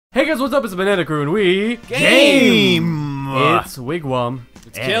Hey guys, what's up? It's Banana Crew and we Game! It's Wigwam.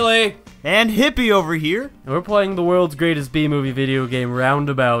 It's Killy! And Hippie over here. And we're playing the world's greatest B-movie video game,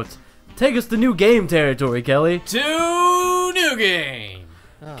 Roundabout. Take us to new game territory, Kelly. To new game!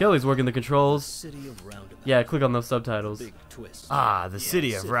 Kelly's working the controls. City of Roundabout. Yeah, click on those subtitles. Big twist. The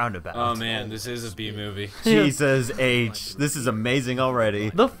city of Roundabout. Oh man, this is a B movie. Jesus H. This is amazing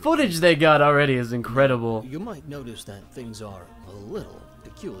already. The footage they got already is incredible. You might notice that things are a little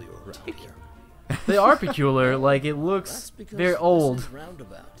peculiar around here. They are peculiar, like it looks very old.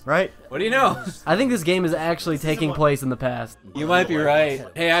 Roundabout. Right? What do you know? I think this game is actually taking place in the past. You might be right.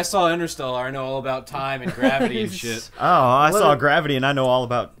 Hey, I saw Interstellar. I know all about time and gravity and shit. Oh, I saw Gravity and I know all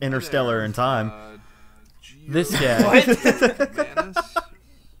about Interstellar and time. This guy. What?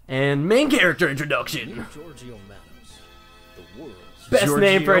 And main character introduction. Georgio Manos, the world's Best Georgio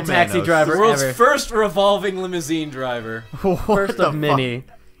name for a taxi Manos. driver The world's ever. first revolving limousine driver. First of many.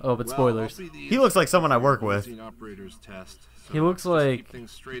 Oh, but spoilers. He looks like someone I work with. He looks like A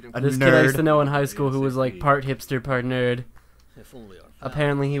this kid I used nerd. to know in high school who was like part hipster, part nerd. if only our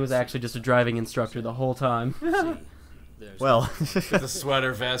Apparently he was actually just a driving instructor the whole time. there's Well, With the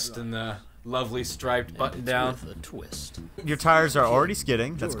sweater vest and the lovely striped button down. with a twist. your tires are already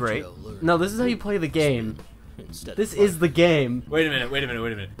skidding. That's great. Giorgio learned No, this is how you play the game. instead This of is the game. Wait a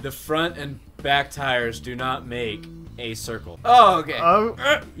minute. The front and back tires do not make a circle. Oh, okay. Oh,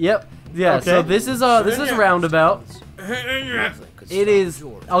 Yep. Yeah, so Okay. this is Roundabout. It is,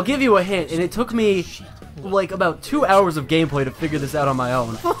 I'll give you a hint, and it took me like about 2 hours of gameplay to figure this out on my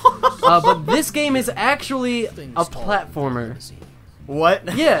own. But this game is actually a platformer.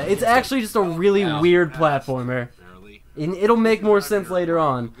 what? Yeah, it's actually just a really weird platformer. And it'll make more sense later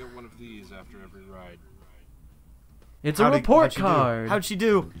on. It's a report card. How'd she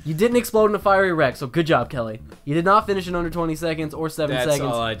do? You didn't explode in a fiery wreck, so good job, Kelly. You did not finish in under 20 seconds or 7 That's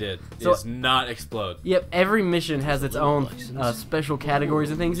seconds. all I did. So- Is not explode. Yep, every mission has its own special categories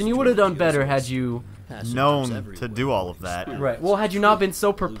and things, and you would have done better had you... Known to do all of that. Right, well, had you not been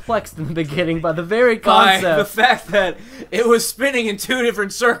so perplexed in the beginning by the very By the concept... fact that it was spinning in 2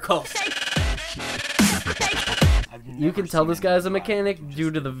 different circles. You can tell this guy's a mechanic due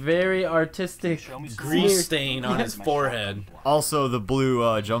to the very artistic Grease stain on his forehead. Also, the blue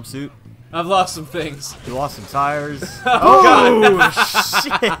jumpsuit. I've lost some things. He lost some tires. Oh,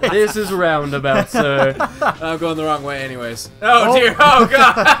 shit! This is Roundabout, sir. I'm going the wrong way anyways. Oh dear, oh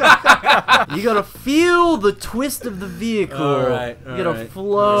god! You gotta feel the twist of the vehicle. Alright, You gotta alright.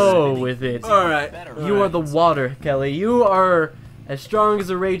 flow with it. Alright. You are the water, Kelly. You are as strong as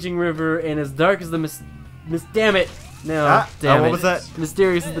a raging river and as dark as the damn it. No, damn it. what was that?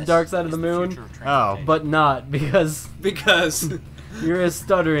 Mysterious as the dark side of the moon, Oh. but not because Because you're as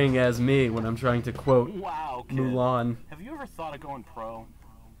stuttering as me when I'm trying to quote Wow, kid. Mulan. Have you ever thought of going pro?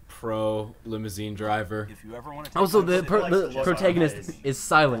 pro limousine driver. If you ever want to Also, the protagonist is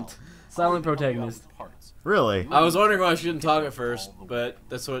silent. Silent protagonist. Really? I was wondering why she didn't talk at first, but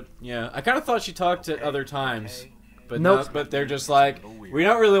that's what, yeah. I kind of thought she talked at other times. But Nope. but they're just like, we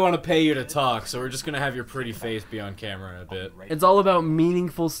don't really want to pay you to talk, so we're just going to have your pretty face be on camera in a bit. It's all about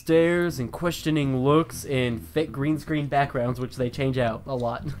meaningful stares and questioning looks and fake green screen backgrounds, which they change out a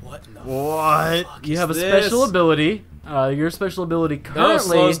lot. What in the What? You have a this? special ability. Your special ability No, it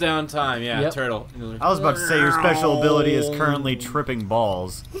currently... slows down time, yeah, Yep. turtle. I was about to say your special ability is currently tripping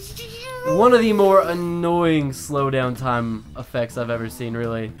balls. One of the more annoying slowdown time effects I've ever seen,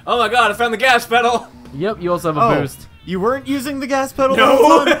 really. Oh my god, I found the gas pedal! Yep, you also have a boost. You weren't using the gas pedal No. the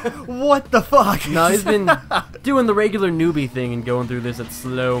whole time? What the fuck? No, he's been doing the regular newbie thing and going through this at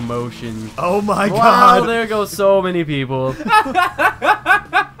slow motion. Oh my Wow, god. there go so many people.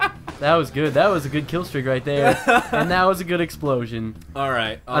 That was good. That was a good kill streak right there. And that was a good explosion.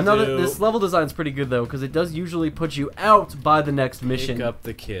 Alright, This level design's pretty good though, because it does usually put you out by the next mission. pick up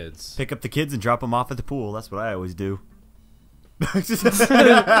the kids. Pick up the kids and drop them off at the pool. That's what I always do. I'm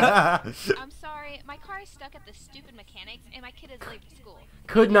sorry, my car is stuck at the stupid mechanics and my kid is late for school.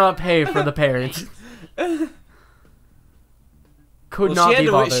 Could not pay for the parents. Could not be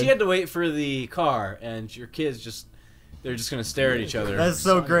bothered. She had to wait for the car, and your kids they're just gonna stare at each other. That's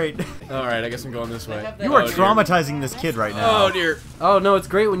so great. Alright, I guess I'm going this way. You are Oh, dear. traumatizing this kid right now. Oh dear. Oh no, it's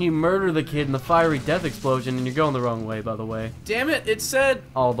great when you murder the kid in the fiery death explosion, and you're going the wrong way, by the way. Damn it, it said.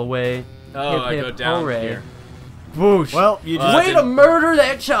 All the way. Oh, Hip, I hip, go down hooray. here. Whoosh. Well, you just, Well, Way to murder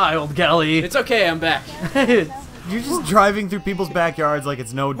that child, Kelly! It's okay, I'm back. you're just driving through people's backyards like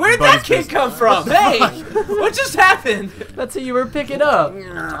it's no. Where did that kid come from? Hey! What just happened? That's who you were picking up.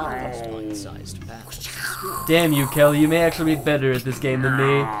 sized path. Damn you, Kelly. You may actually be better at this game than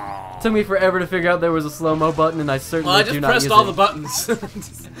me. Took me forever to figure out there was a slow-mo button, and I certainly Well, I do just not pressed use all it. the buttons.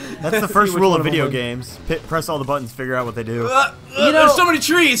 That's the first which rule one of of them video was- games. Press all the buttons, figure out what they do. You know- There's so many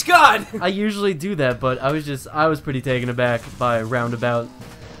trees. God. I usually do that, but I was pretty taken aback by Roundabout.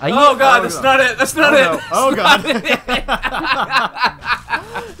 Oh God, that's not it. That's not it. Oh god.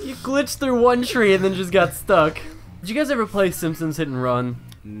 You glitched through one tree and then just got stuck. Did you guys ever play Simpsons Hit and Run?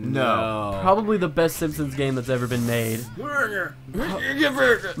 No. Probably the best Simpsons game that's ever been made.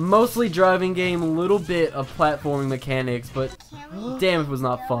 Mostly driving game, a little bit of platforming mechanics, but damn, it was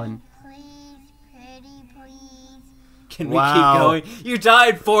not fun. Can we Wow. keep going? You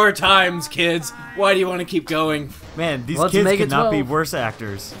died 4 times, kids. Why do you want to keep going? Man, these Let's kids make could it not be 12. worse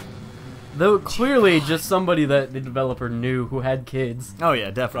actors. Though clearly just somebody that the developer knew who had kids. Oh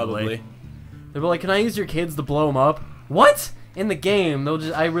yeah, definitely. Probably. They were like, "Can I use your kids to blow them up?" What? In the game,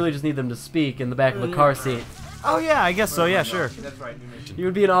 I really just need them to speak in the back of a car seat. Oh yeah, I guess so. Yeah, sure. You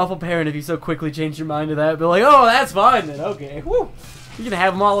would be an awful parent if you so quickly changed your mind to that. Be like, "Oh, that's fine then. Okay, woo. You can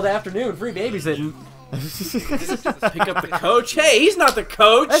have them all the afternoon, free babysitting." Pick up the coach. Hey, he's not the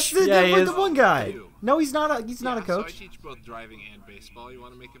coach. That's the, Yeah, he the is. one guy. No, he's not a. He's not a So I coach. teach both driving and baseball. You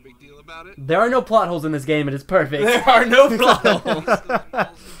want to make a big deal about it? There are no plot holes in this game. It is perfect. There are no problems. Balls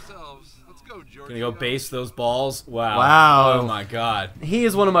themselves. Let's go, Georgio. Gonna go base those balls. Wow. Wow. Oh my God. He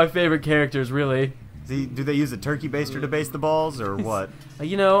is one of my favorite characters, really. Do they use a turkey baster to base the balls or what?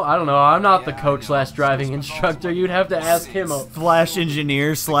 You know, I don't know. I'm not the coach / driving instructor. You'd have to ask him. Flash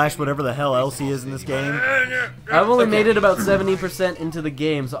engineer / whatever the hell else he is in this game. I've only made it about 70% into the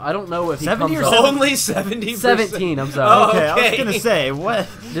game, so I don't know if he 70 comes or up. Only 70%. 17, I'm sorry. Oh. Okay, I was Okay. gonna say what.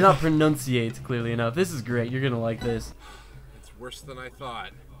 Did not pronunciate clearly enough. This is great. You're gonna like this. It's worse than I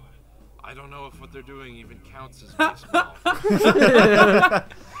thought. I don't know if what they're doing even counts as baseball.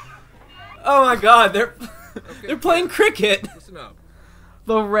 Oh my God. They're playing cricket. Listen up.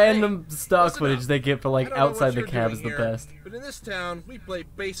 The random stock listen footage up. they get for I like don't know what outside the you're cab doing is the here, best. But in this town, we play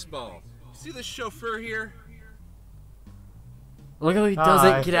baseball. See this chauffeur here? Look how he Hi.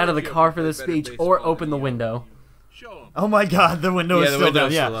 doesn't get out of the car for this speech or open the window. Show him. Oh my god, the window is the still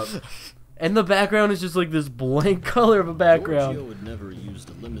window's down. still Yeah. up. And the background is just like this blank color of a background. Giorgio would never used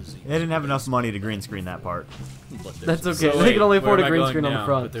a limousine. They didn't have enough money to green screen that part. But That's there's okay. So They wait, can only afford where a am I green going screen on the now?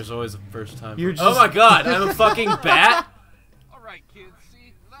 front. But there's always a first time. You're Oh just- my God. I'm a fucking bat. All right, kids.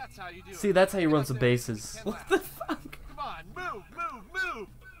 See, that's how you do it. See, that's how you run some bases. What the fuck? Come on, move, move, move.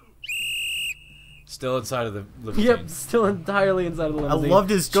 Still inside of the limousine. Yep, still entirely inside of the I limousine. loved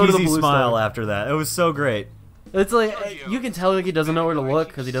his Go to the cheesy Blue smile Star. after that. It was so great. It's like, you can tell like he doesn't know where to look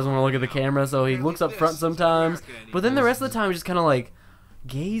because he doesn't want to look at the camera, so he looks up front sometimes. But then the rest of the time he's just kind of like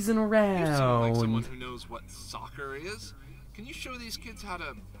gazing You sound like someone around. who knows what soccer is. Can you show these kids how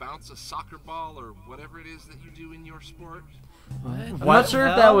to bounce a soccer ball or whatever it is that you do in your sport? I'm What not sure the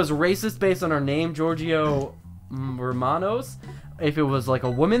if that hell? was racist based on our name, Georgio Manos. If it was like a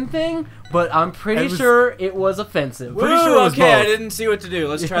woman thing, but I'm pretty It was- sure it was offensive. Pretty sure it was okay, I both. didn't see what to do.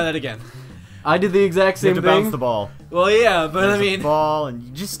 Let's try that again. I did the exact You have same to bounce thing. the ball. Well, yeah, but I There's a mean, ball, and you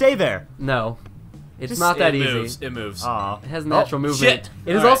just stay there. No, it's Just- not that it easy. moves. It moves. Aw. It has natural Oh, movement. shit.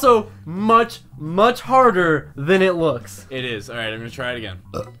 It is All right. also much harder than it looks. It is. All right, I'm gonna try it again.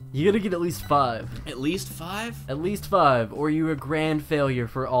 You gotta get at least 5. At least 5. At least 5, or you're a grand failure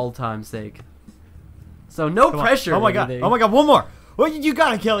for all time's sake. So no Come on. pressure. Oh my or god. anything. Oh my god, one more. Well, you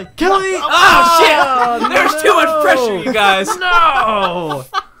got it, Kelly. Kelly! Oh shit! There's too much pressure, you guys. No!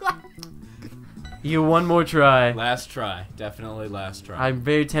 You one more try. Last try. Definitely last try. I'm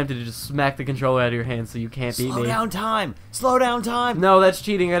very tempted to just smack the controller out of your hand so you can't beat Slow me. down time. Slow down time. No, that's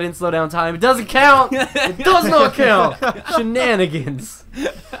cheating. I didn't slow down time. It doesn't count. It does not count. Shenanigans.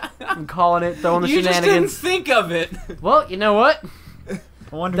 I'm calling it. Throwing the You just didn't shenanigans. think of it. Well, you know what?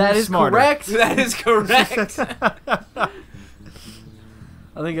 I wonder That who's is smarter. correct. That is correct. I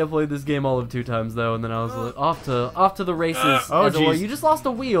think I played this game all of 2 times though, and then I was like, off to the races. Oh, as it were. jeez. You just lost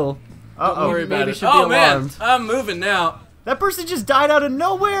a wheel. Uh-oh. Don't worry about maybe it. should be Oh man, alarmed. I'm moving now. That person just died out of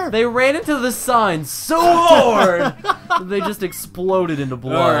nowhere. They ran into the sign so hard that they just exploded into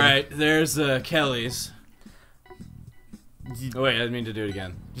blood. All right, there's Kelly's. Oh wait, I didn't mean to do it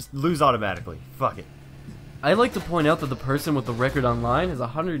again. Just lose automatically. Fuck it. I'd like to point out that the person with the record online has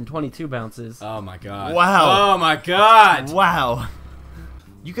 122 bounces. Oh my god. Wow. Oh my god. Wow.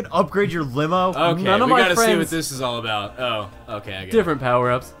 You can upgrade your limo. Okay, None of we my gotta see what friends- this is all about. Oh, okay, I get it. Different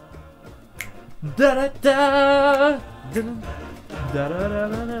power-ups. Da da da. Da da da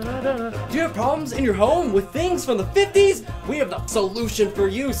da da. Do you have problems in your home with things from the 50s? We have the solution for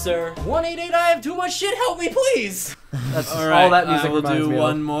you, sir. 188, I have too much shit, help me, please. That's All right, all that music I will reminds do me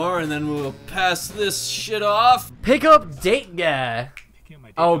one of. more, and then we'll pass this shit off. Pick up date guy.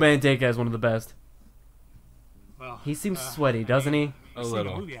 Oh man, Dake is one of the best. Well, He seems sweaty, doesn't he? A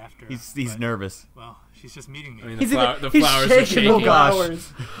little. He's nervous. Well, she's just meeting me. I mean, He's the he's flowers are shaking the shaking.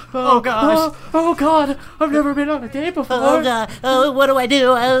 flowers. Oh gosh. Oh god, I've never been on a date before. Oh god. Oh, what do I do?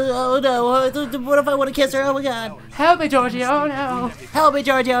 Oh no. What if I want to kiss her? Oh my god. Help me, Georgie. Oh no. Help me,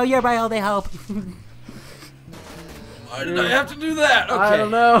 Giorgio. You're my only hope. Why did I have to do that? Okay. I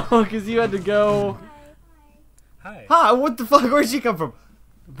don't know, because you had to go Huh, what the fuck? Where'd she come from?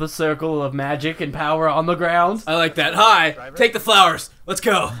 the circle of magic and power on the ground. I like that. Hi, take the flowers. Let's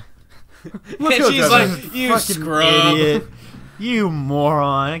go. Let's And go, she's Driver. like, you Fucking scrub. idiot. You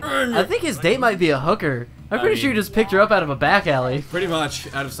moron. I think his date might be a hooker. I'm pretty sure you just picked her up out of a back alley. Pretty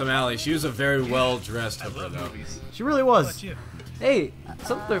much out of some alley. She was a very well-dressed hooker, though. She really was. Hey,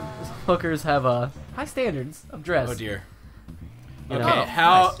 some of the hookers have high standards of dress. Oh dear. You Okay, know?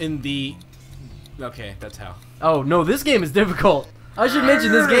 how in the... Okay, that's how. Oh no, this game is difficult. I should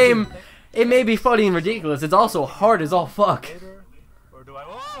mention this game. It may be funny and ridiculous. It's also hard as all fuck. Or do I?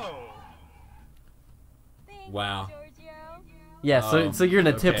 Whoa! Wow. Yeah, Oh, so you're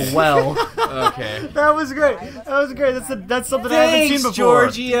gonna tip okay. well. Okay. That was great. That was great. That's something I haven't seen before.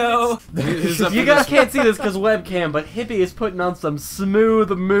 Giorgio! Who's up You for guys this? can't see this because webcam, but Hippie is putting on some smooth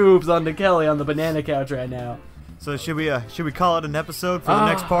moves onto Kelly on the banana couch right now. So should we call it an episode for the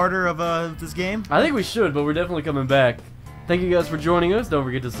next parter of this game? I think we should, but we're definitely coming back. Thank you guys for joining us. Don't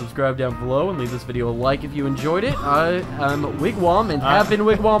forget to subscribe down below and leave this video a like if you enjoyed it. I am Wigwam and have been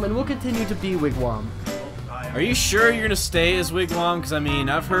Wigwam and will continue to be Wigwam. Are you sure you're gonna stay as Wigwam? Because I mean,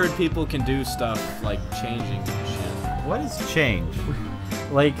 I've heard people can do stuff like changing and shit. What is change?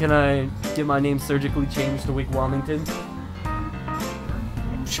 Like, can I get my name surgically changed to Wigwamington?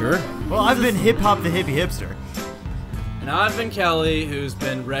 Sure. Well, I've been Hip Hop the Hippie Hipster. And I've been Kelly, who's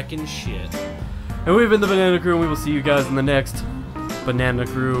been wrecking shit. And we've been the Banana Crew, and we will see you guys in the next Banana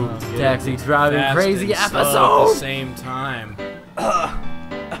Crew Taxi Driving Fast Crazy and slow episode. at the same time.